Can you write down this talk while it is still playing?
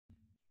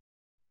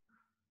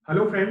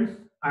Hello friends,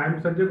 I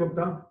am Sanjay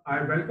Gupta.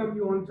 I welcome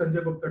you on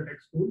Sanjay Gupta Tech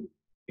School.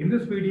 In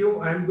this video,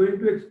 I am going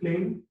to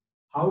explain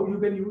how you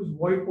can use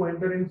void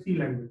pointer in C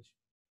language.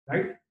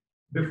 Right?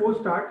 Before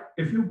start,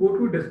 if you go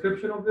to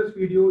description of this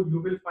video,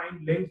 you will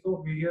find links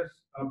of various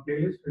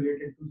playlists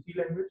related to C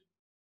language.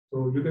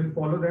 So you can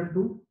follow them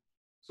too.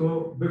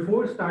 So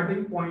before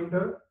starting void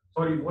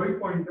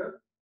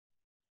pointer,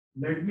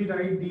 let me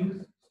write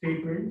these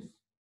statements.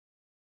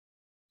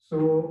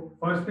 So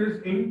first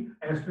is int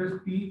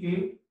asterisk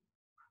PA,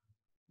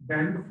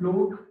 then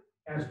float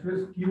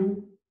asterisk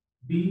q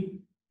b,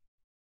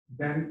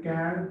 then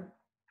char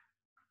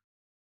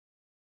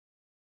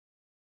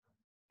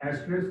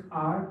asterisk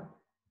r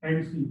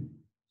and c.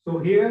 So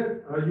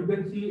here you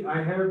can see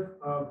I have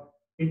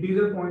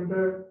integer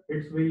pointer,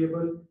 its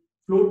variable,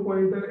 float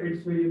pointer,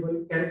 its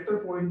variable,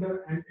 character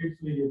pointer, and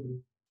its variable.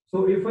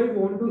 So if I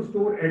want to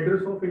store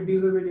address of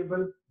integer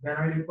variable, then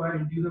I require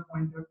integer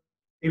pointer.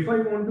 If I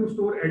want to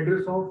store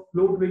address of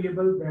float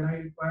variable, then I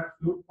require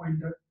float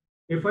pointer.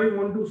 If I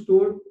want to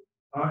store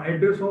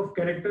address of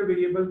character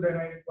variable, then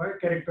I require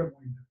character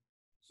pointer.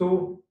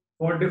 So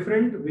for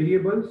different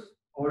variables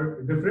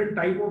or different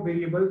type of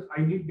variables,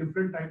 I need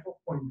different type of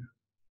pointers.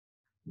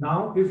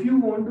 Now, if you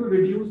want to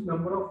reduce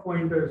number of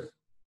pointers,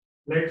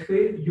 let's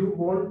say you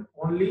want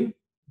only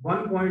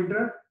one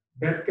pointer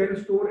that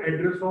can store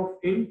address of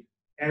int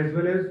as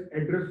well as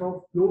address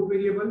of float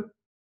variable,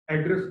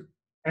 address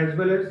as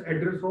well as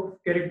address of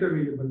character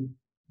variable.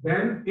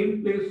 Then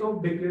in place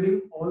of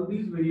declaring all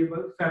these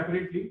variables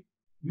separately,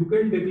 you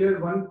can declare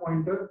one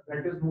pointer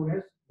that is known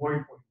as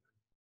void pointer.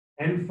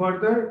 And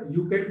further,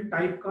 you can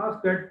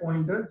typecast that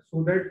pointer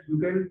so that you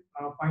can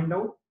find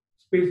out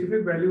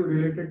specific value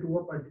related to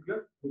a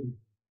particular variable,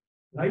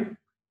 right?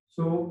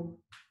 So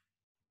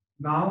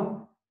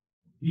now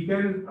we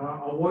can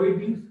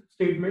avoid these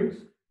statements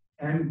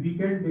and we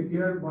can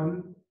declare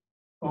one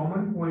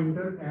common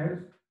pointer as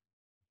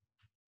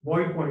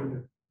void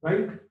pointer,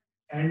 right?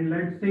 And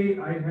let's say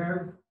I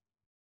have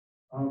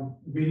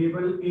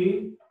variable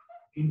A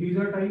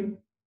integer type,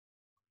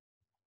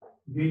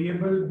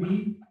 variable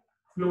B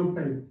float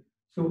type.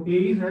 So A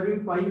is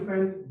having 5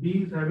 and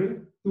B is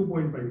having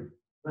 2.5,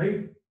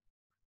 right?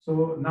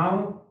 So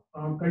now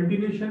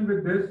continuation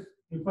with this,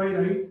 if I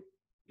write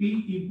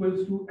P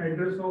equals to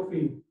address of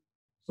A.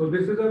 So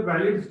this is a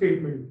valid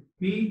statement.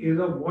 P is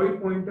a void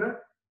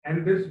pointer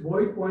and this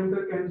void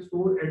pointer can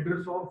store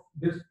address of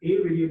this A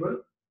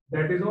variable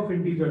that is of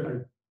integer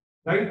type,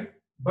 right?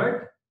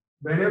 But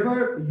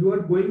whenever you are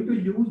going to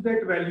use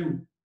that value,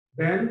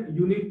 then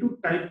you need to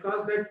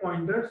typecast that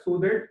pointer so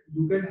that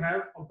you can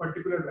have a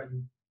particular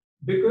value.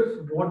 Because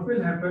what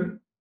will happen,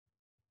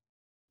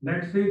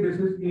 let's say this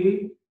is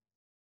A,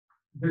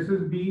 this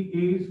is B,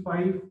 A is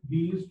 5,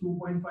 B is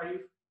 2.5,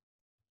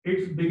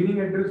 its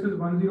beginning address is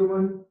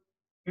 101,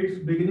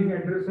 its beginning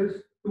address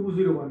is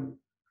 201.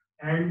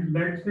 And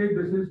let's say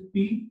this is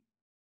P,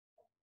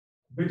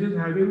 which is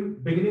having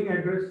beginning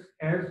address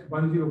as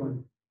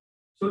 101.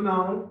 So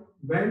now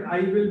when I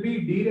will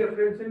be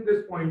dereferencing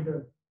this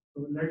pointer,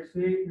 so let's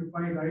say if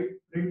I write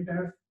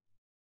printf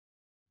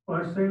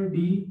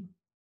 %d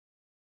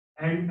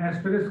and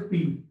asterisk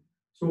p.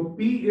 So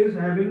p is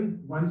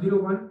having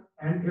 101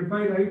 and if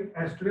I write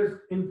asterisk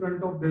in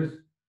front of this,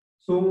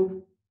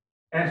 so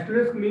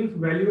asterisk means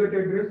value at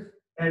address,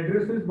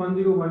 address is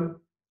 101.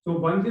 So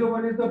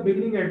 101 is the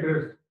beginning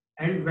address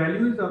and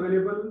value is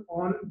available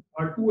on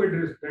two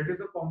address, that is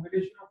a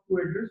combination of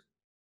two address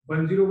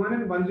 101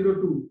 and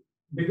 102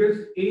 because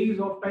A is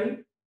of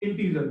type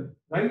integer,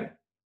 right?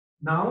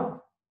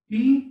 Now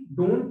P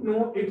don't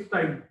know its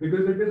type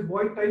because it is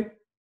void type,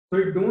 so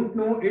it don't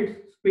know its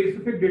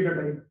specific data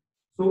type.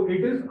 So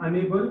it is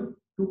unable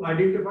to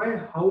identify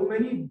how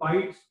many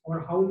bytes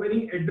or how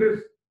many address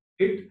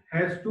it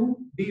has to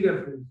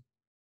dereference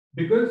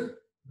because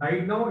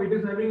right now it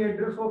is having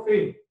address of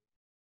A.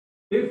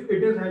 If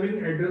it is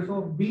having address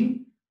of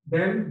B,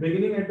 then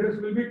beginning address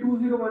will be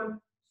 201.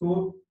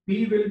 So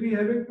P will be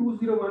having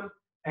 201.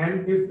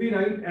 And if we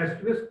write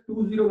asterisk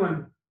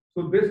 201,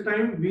 so this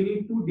time we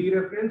need to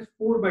dereference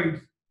 4 bytes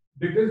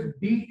because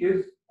B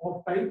is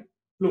of type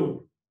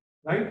float,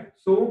 right?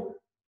 So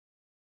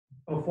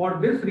for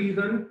this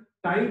reason,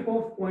 type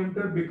of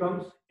pointer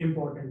becomes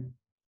important.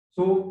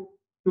 So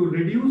to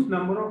reduce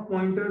number of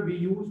pointer, we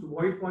use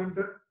void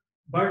pointer.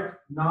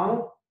 But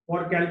now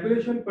for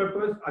calculation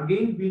purpose,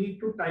 again, we need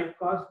to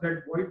typecast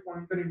that void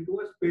pointer into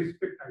a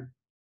specific type.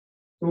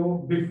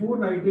 So before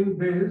writing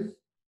this,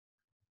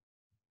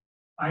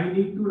 I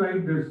need to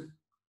write this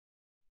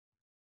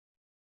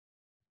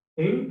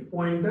int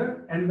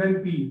pointer and then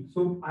p.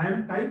 So I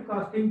am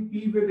typecasting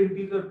p with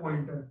integer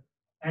pointer.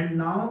 And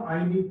now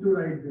I need to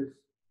write this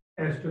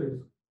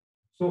asterisk.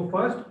 So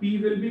first p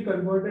will be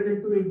converted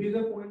into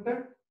integer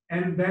pointer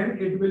and then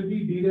it will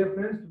be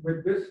dereferenced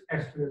with this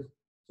asterisk.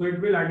 So it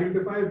will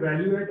identify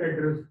value at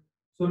address.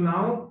 So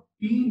now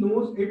p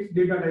knows its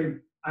data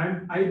type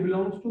and I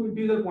belongs to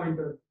integer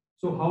pointer.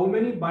 So how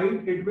many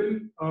byte it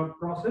will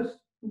process?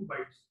 2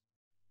 bytes.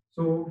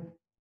 So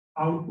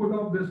output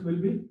of this will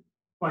be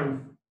 5.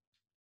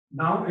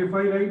 Now if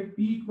I write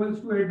P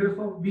equals to address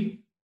of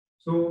B,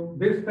 so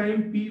this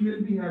time P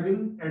will be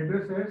having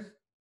address as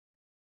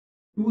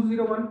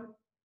 201,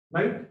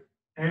 right?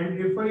 And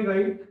if I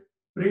write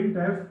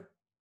printf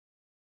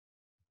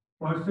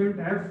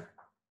 %f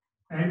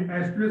and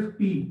asterisk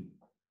P,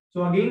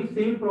 so again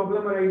same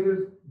problem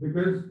arises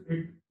because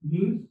it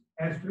means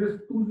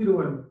asterisk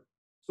 201.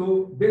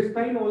 So this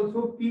time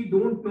also P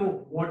don't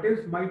know what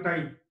is my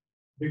type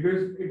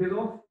because it is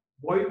of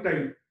void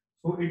type.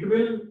 So it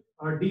will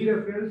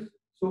dereference.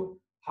 So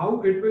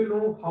how it will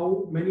know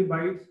how many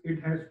bytes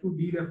it has to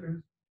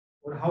dereference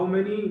or how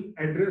many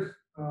address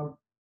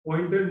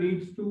pointer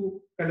needs to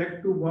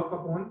collect to work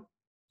upon.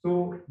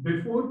 So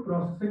before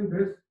processing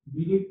this,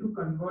 we need to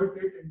convert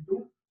it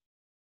into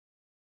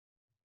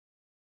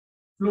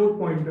float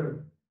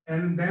pointer,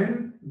 and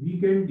then we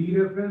can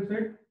dereference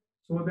it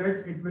so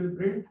that it will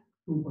print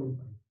 2.5.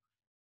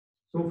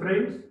 So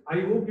friends,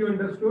 I hope you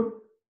understood.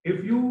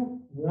 If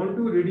you want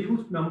to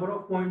reduce number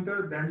of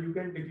pointer, then you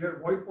can declare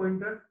void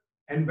pointer.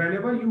 And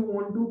whenever you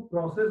want to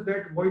process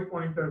that void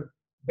pointer,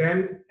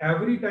 then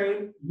every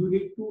time you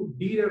need to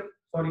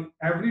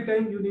every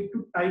time you need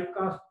to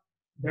typecast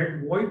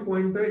that void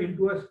pointer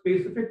into a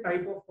specific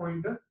type of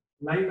pointer,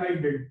 like I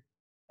did.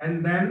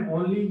 And then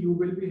only you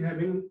will be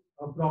having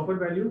a proper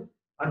value.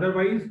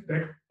 Otherwise,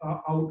 that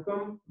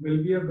outcome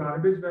will be a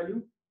garbage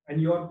value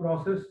and your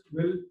process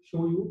will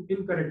show you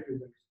incorrect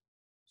results.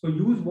 So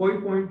use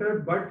void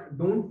pointer, but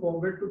don't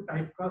forget to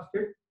typecast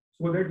it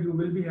so that you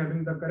will be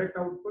having the correct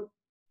output.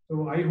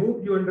 So I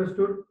hope you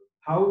understood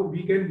how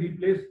we can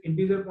replace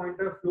integer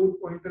pointer, float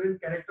pointer, and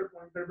character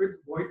pointer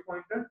with void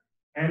pointer.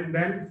 And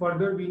then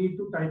further we need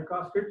to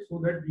typecast it so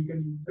that we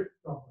can use it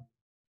properly.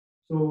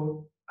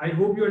 So I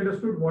hope you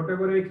understood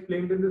whatever I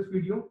explained in this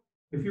video.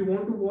 If you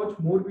want to watch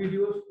more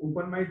videos,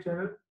 open my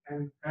channel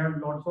and have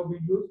lots of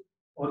videos,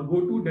 or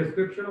go to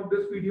description of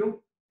this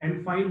video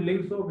and find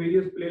links of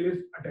various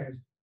playlists attached.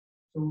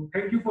 So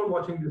thank you for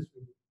watching this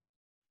video.